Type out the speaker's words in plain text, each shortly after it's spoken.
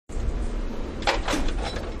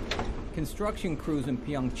Construction crews in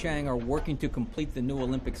Pyeongchang are working to complete the new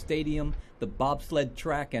Olympic Stadium, the bobsled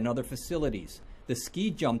track, and other facilities. The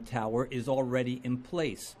ski jump tower is already in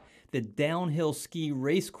place. The downhill ski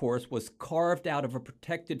race course was carved out of a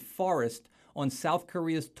protected forest on South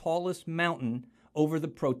Korea's tallest mountain over the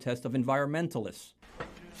protest of environmentalists.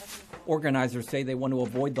 Organizers say they want to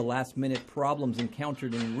avoid the last-minute problems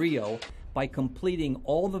encountered in Rio by completing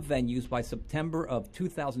all the venues by September of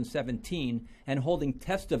 2017 and holding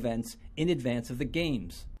test events in advance of the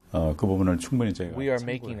Games. We are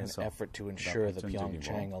making an effort to ensure the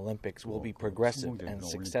Pyeongchang Olympics will be progressive and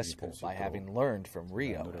successful by having learned from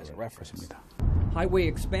Rio as a reference. Highway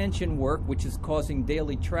expansion work, which is causing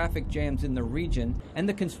daily traffic jams in the region, and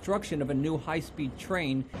the construction of a new high-speed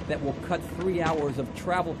train that will cut 3 hours of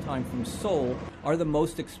travel time from Seoul are the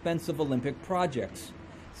most expensive Olympic projects.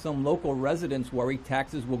 Some local residents worry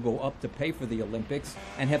taxes will go up to pay for the Olympics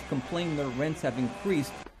and have complained their rents have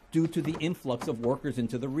increased due to the influx of workers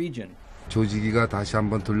into the region. We hope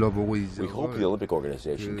the Olympic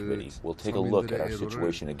Organization Committee will take a look at our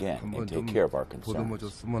situation again and take care of our concerns.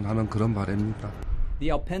 The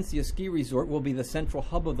Alpensia ski resort will be the central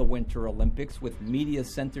hub of the Winter Olympics, with media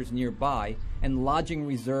centers nearby and lodging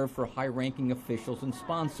reserved for high-ranking officials and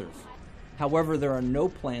sponsors. However, there are no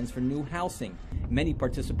plans for new housing. Many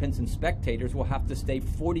participants and spectators will have to stay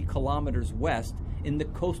 40 kilometers west in the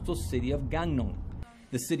coastal city of Gangneung.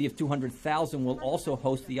 The city of 200,000 will also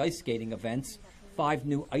host the ice skating events. 5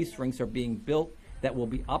 new ice rinks are being built that will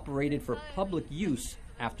be operated for public use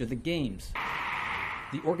after the Games.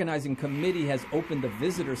 The organizing committee has opened a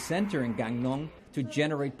visitor center in Gangneung to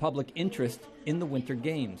generate public interest in the Winter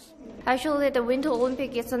Games. Actually, the Winter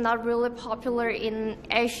Olympic is not really popular in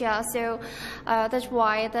Asia, so that's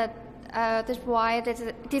why this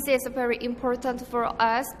is very important for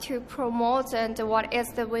us to promote and what is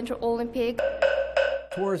the Winter Olympic.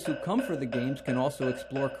 Tourists who come for the Games can also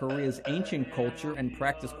explore Korea's ancient culture and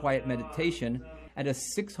practice quiet meditation at a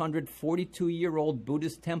 642-year-old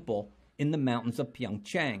Buddhist temple in the mountains of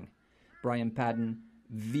Pyeongchang. Brian Padden,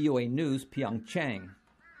 VOA News, Pyeongchang.